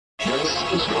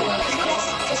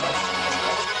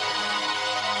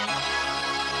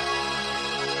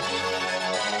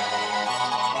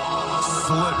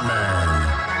Slipman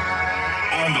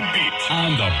on the beat.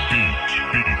 On the beat.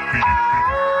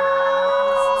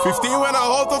 15 when I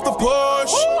hopped off the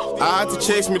push, I had to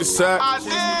chase me the sack.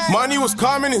 Money was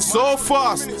coming in so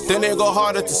fast, then it got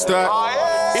harder to stack.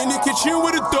 In the kitchen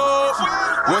with a dog,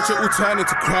 watch it all turn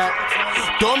into crack.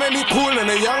 Don't make me cool and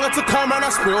the younger to come and I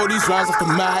spray all these rounds off the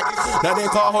Mac. Now they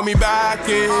can't hold me back,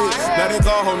 now they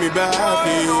can't hold me back,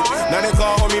 now they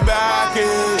can't hold me back,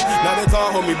 now they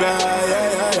can't hold me back,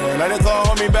 now they can't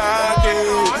hold me back,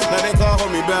 now they can't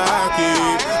hold me back,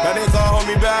 now they can't hold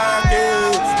me back,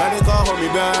 now they can't hold me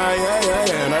back,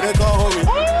 now they can't hold me.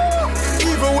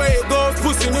 Even way it goes,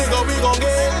 pussy nigga, we gon' get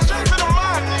it.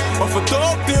 Off for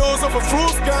dope deals, off for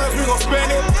fruit scams, we gon' spend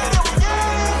it.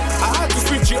 I had to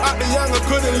switch it out the young, I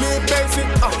couldn't live basic.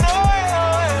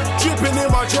 Dripping in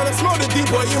my gel, smell the deep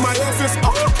boy in my essence.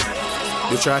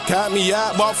 They try to count me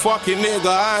out, but fucking nigga,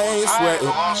 I ain't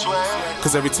sweating.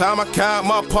 Cause every time I count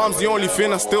my palms, the only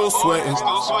thing I'm still sweating.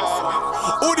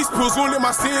 All these pills all in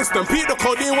my system, beat the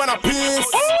codeine when I piss.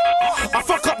 I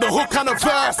fuck up the hook and the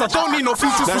verse, I don't need no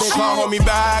features for shit. Now they can't hold me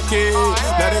back,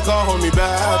 now they can't hold me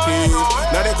back,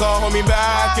 now they can't hold me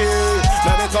back,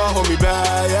 now they can't hold me back,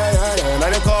 now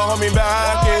they can't hold me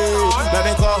back, now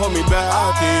they can't hold me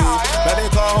back, now they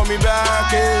can't hold me back,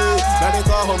 now they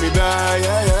can't hold me back,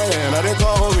 now they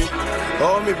can't hold me.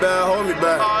 Hold me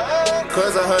back,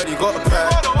 cause I heard you got a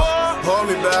pack. Hold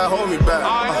me back,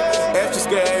 F just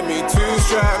gave me 2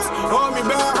 straps. Hold me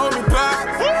back,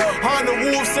 100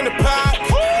 wolves in the pack.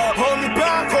 Hold me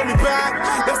back,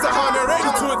 that's 100 ready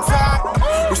to attack.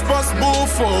 Responsible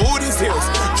for all these hills.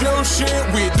 Drill shit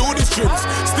with all these drills.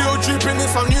 Still dripping in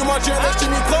some new Margiela's.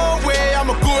 Jimmy, go away, I'm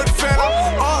a good fella.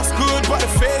 Ass good, but the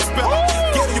face better.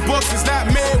 Get your boxes like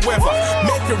Mayweather.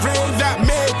 Make it rain like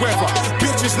Mayweather.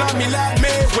 Bitches like me like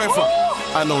Mayweather.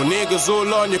 I know niggas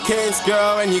all on your case,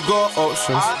 girl, and you got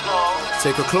options.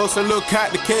 Take a closer look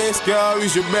at the case, girl,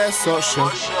 who's your best option?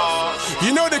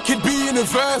 You know the kid be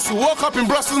universal, woke up in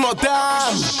Brussels, not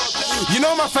damn. You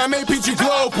know my fam ain't PG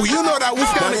Global, you know that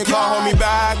wolf down the car. Now they can't hold me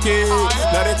back,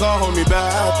 now they can't hold me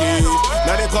back,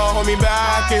 now they can't hold me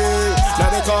back,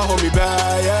 now they can't hold me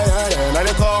back, now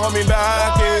they can't hold me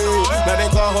back, now they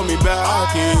can't hold me back,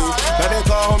 now they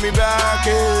can't hold me back,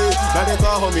 now they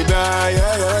can't hold me back,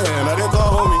 now they can't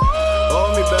hold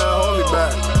me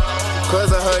back,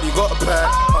 cause I heard you got a pack.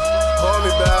 Hold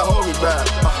me back,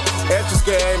 F just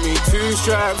gave me 2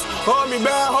 straps. Hold me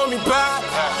back,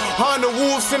 100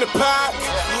 wolves in the pack.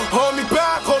 Hold me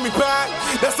back,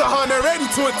 that's 100 ready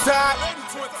to attack.